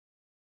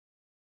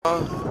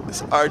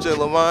It's RJ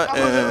Lamont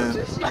and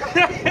we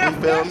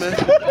filming.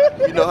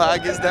 You know how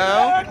it gets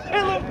down.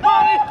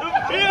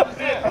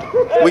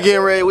 We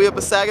getting ready. We up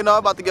in Saginaw,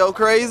 about to go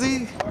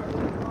crazy.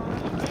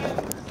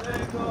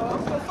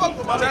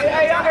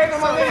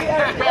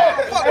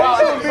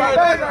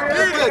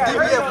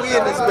 DBF, we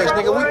in this bitch,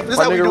 nigga. This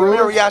how we do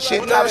Marriott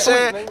shit. You know what I'm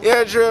saying?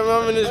 Yeah, Drew,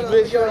 I'm in this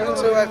bitch. Yo, you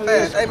too right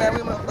fast. Hey man,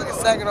 we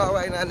motherfucking Saginaw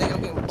right now, nigga.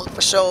 I'm getting booked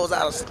for shows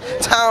out of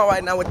town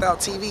right now without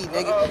TV,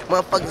 nigga.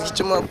 Motherfuckers, get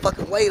your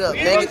motherfucking weight up,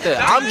 nigga.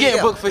 I'm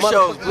getting booked for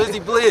shows,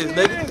 Blizzy Blizz,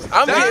 nigga.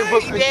 I'm getting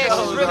booked for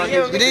shows.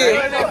 You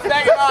did?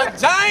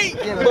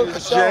 Getting booked for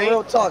shows,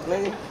 real talk,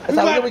 nigga. That's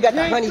how we got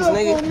the honeys,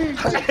 nigga.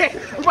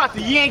 We about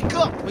to yank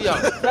up.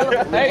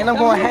 And I'm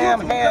going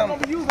ham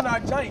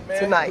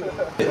tonight.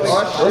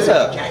 What's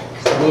up?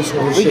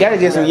 We gotta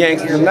get some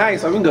yanks tonight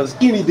so we can go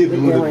skinny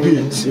dipping with a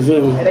bitch. You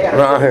feel me?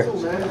 Right here.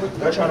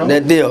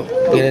 That deal.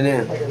 Get it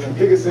in.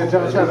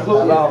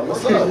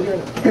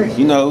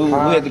 You know,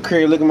 we at the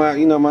crib looking at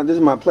my, this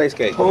is my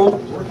playscape.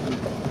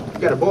 You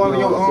got a ball in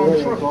your arm? Yeah,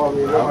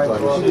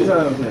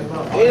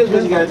 this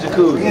bitch got a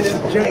jacuzzi.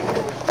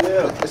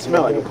 Yeah, it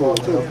smells like a pool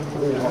too.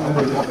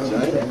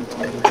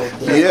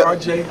 Yeah.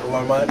 RJ,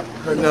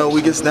 you know,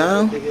 we gets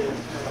down.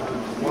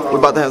 We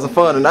about to have some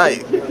fun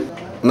tonight.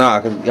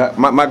 Nah, cause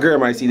my girl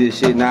might see this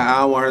shit. Now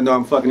I don't want her to know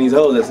I'm fucking these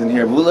hoes that's in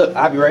here. But look,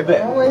 I'll be right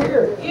back.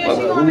 Yeah,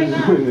 she gonna make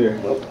there.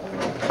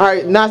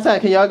 Alright, now time,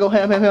 can y'all go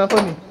ham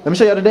for me? Let me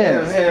show y'all the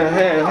dance.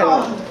 Ham.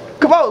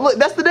 Come on, look,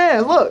 that's the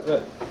dance, look.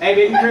 Hey,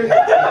 baby girl.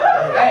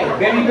 Hey,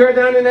 baby girl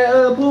down in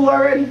that pool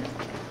already?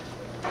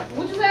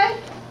 What you say?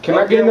 Can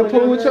I get in the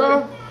pool with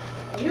y'all?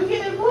 You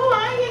get in the pool,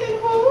 I ain't getting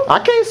in the pool. I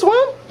can't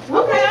swim.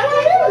 Okay, I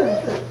can do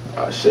it.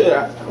 Oh shit,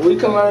 we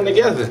can learn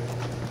together.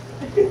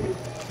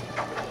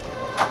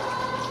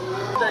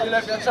 You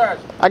left your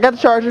charger. I got the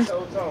charger.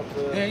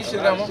 Yeah, you should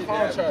have got my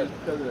phone charger.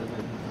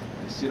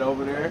 Shit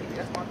over there.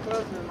 That's my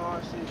cousin and all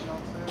that shit, you know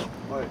what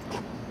I'm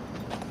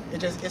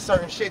saying? But it's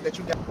certain shit that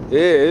you got.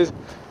 Yeah, it's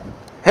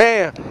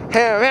ham.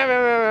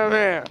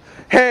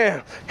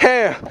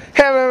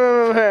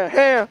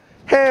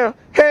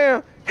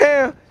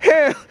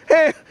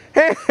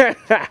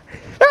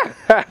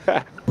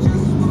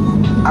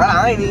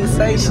 I ain't even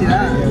say shit. I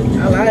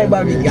ain't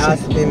about to be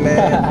gossiping,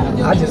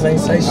 man. I just ain't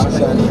say shit.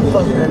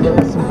 Fuck that,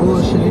 that's some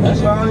bullshit.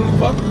 That's why I don't even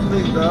fuck with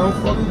niggas, though. I don't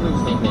fuck with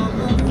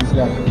niggas. He's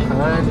got the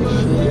kind of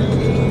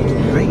shit.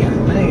 I ain't got a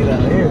name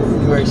out here.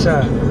 Great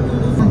shot.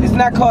 It's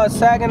not called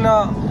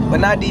Saginaw, but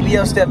not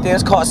DBF stepped in.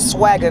 It's called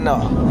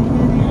Swaginaw.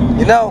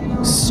 You know?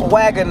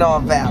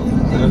 Swaginaw Valley.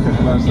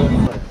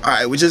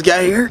 Alright, we just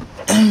got here,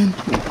 and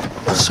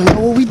let's show you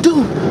what we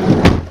do.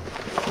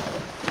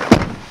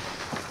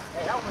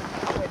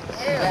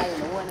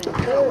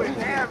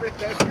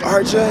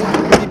 RJ,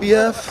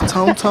 DBF,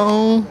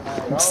 Tone,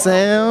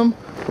 Sam,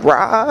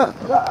 Rob,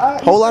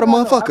 whole lot of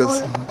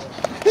motherfuckers.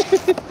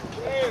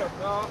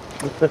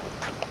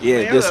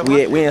 Yeah, this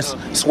we in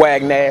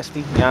swag nasty,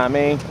 you know what I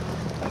mean?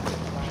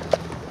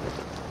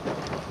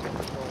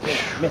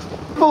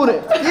 Food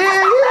it.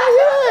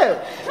 Yeah.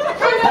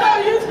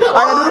 I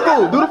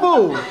gotta do the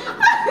food.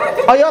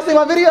 Oh, y'all see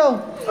my video?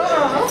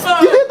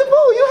 You did the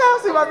food. You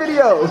have seen my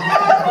video.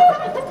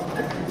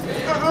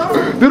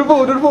 Do the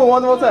food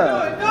one more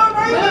time.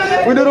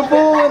 We do the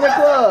food in the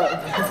club.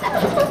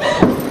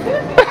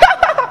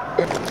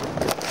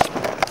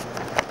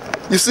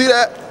 You see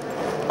that?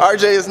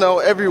 RJ is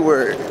known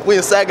everywhere. We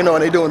in Saginaw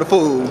and they doing the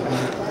food. Tone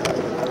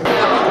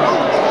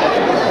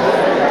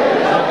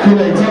in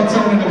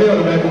the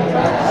building, baby.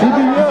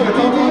 DBF.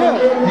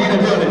 He in the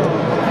building.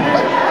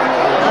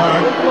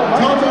 Alright.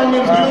 Tone in the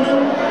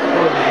building.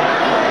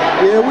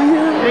 Yeah, we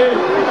here.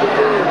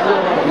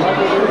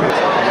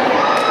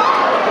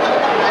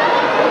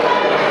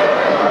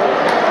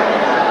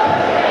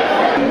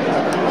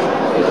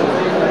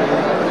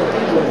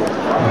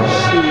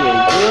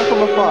 Shit,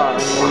 from afar.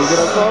 When you get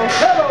up close,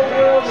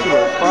 she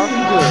was far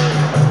from good.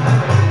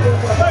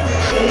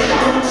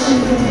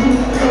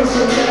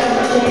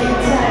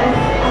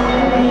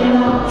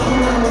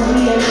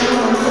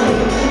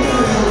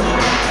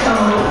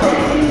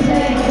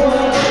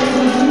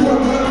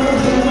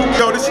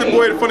 Yo, this your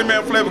boy, the Funny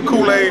Man Flavor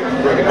Kool-Aid.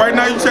 Right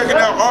now you checking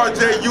out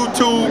RJ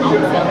YouTube.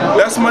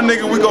 That's my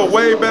nigga. We go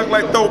way back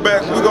like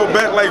throwbacks. We go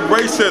back like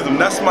racism.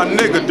 That's my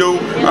nigga,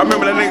 dude. I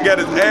remember that nigga got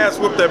his ass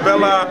whooped at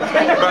Bella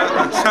by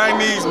a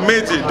Chinese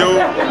midget,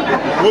 dude.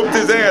 Whooped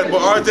his ass,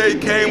 but RJ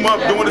came up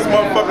doing this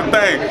motherfucking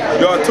thing.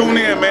 Y'all tune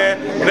in, man.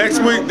 Next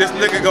week, this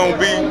nigga gonna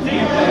be,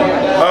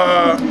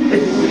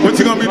 what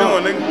you gonna be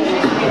doing, nigga?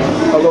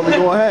 I'm gonna be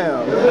going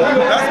ham.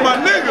 That's my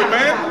nigga,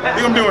 man.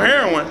 You gonna be doing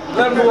heroin?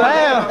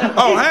 Ham.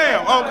 Oh,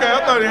 ham. Okay,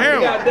 I thought it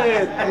heroin.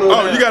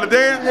 Oh, you got to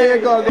dance? Yeah,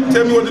 go.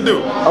 Tell me what to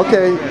do.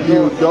 Okay,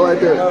 you go right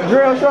there.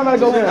 Drill, show me how to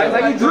go ham.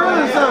 Like you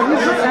drilling something,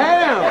 you just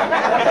ham.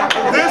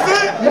 This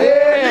it? Yeah.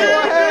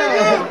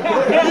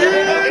 Yeah,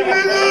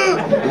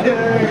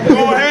 nigga. Go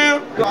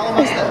ham. Go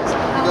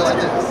like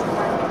this.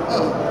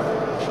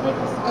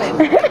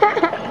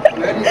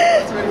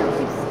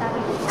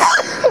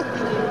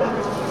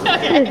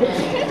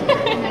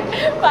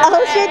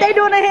 Oh shit, they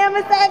doing a ham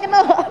and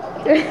saginaw.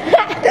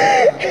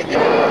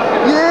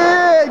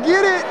 Yeah,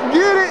 get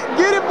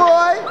it,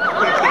 boy.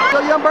 So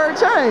young bird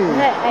chain.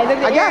 Hey, look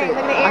at the earrings,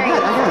 look at the earrings.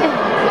 I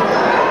got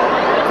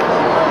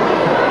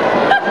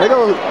it. They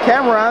go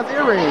Cameron's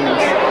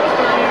earrings.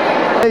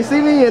 They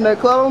see me in the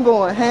club, I'm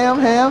going ham,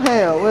 ham,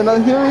 ham. When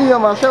they hear me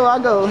on my show, I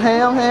go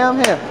ham, ham,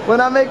 ham. When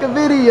I make a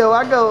video,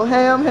 I go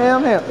ham,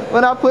 ham, ham.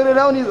 When I put it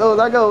on these O's,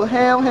 I go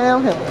ham,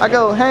 ham, ham. I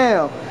go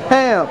ham,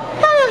 ham, ham,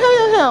 ham,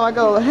 ham, ham. I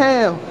go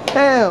ham,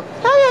 ham, ham,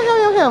 ham,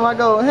 ham, ham. I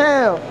go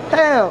ham, ham,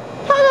 ham,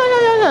 ham,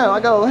 ham, ham. I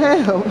go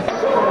ham. Ham,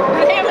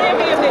 ham, ham,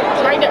 ham.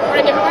 Right there,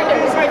 right there, right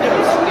there, right there.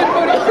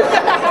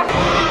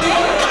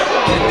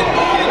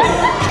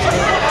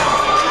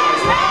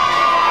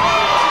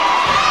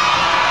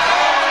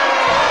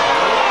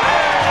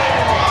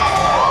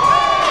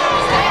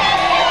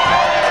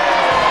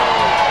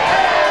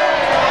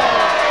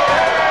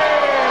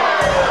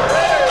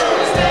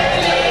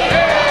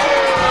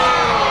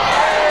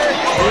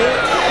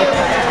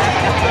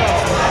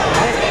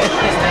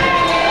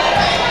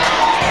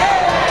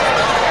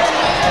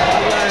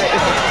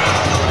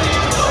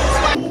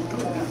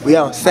 We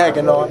out in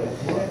Saginaw.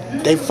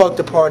 They fucked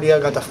the party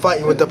up, got to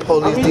fighting with the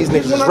police. These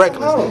niggas is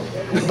reckless.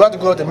 We about to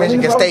go up to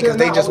Michigan State because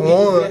they just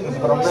won.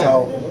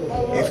 So,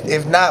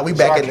 if not, we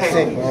back in the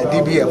city, man.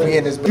 DBF, we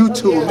in this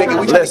YouTube, nigga.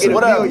 We trying to get a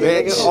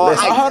million, nigga. All ice,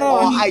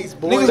 all ice,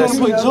 boys. Niggas wanna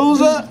put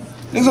jewels up?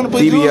 Niggas wanna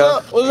put jewels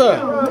up? What's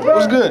up?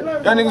 What's good?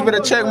 Y'all niggas better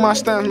check my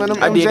stunts, man.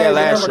 I did that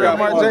last year.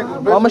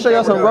 I'm gonna show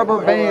y'all some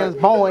rubber bands,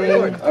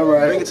 Boeing.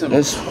 Alright. Bring it to me.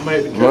 It's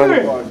money.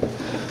 Money.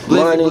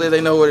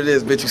 They know what it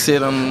is, bitch. You see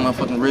it on my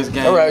fucking wrist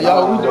game. Alright,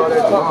 y'all, we doing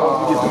that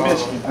talk. Get to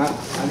Michigan.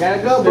 I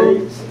gotta go,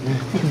 boo.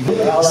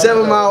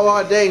 7 Mile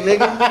all day,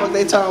 nigga. What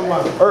they talking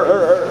about?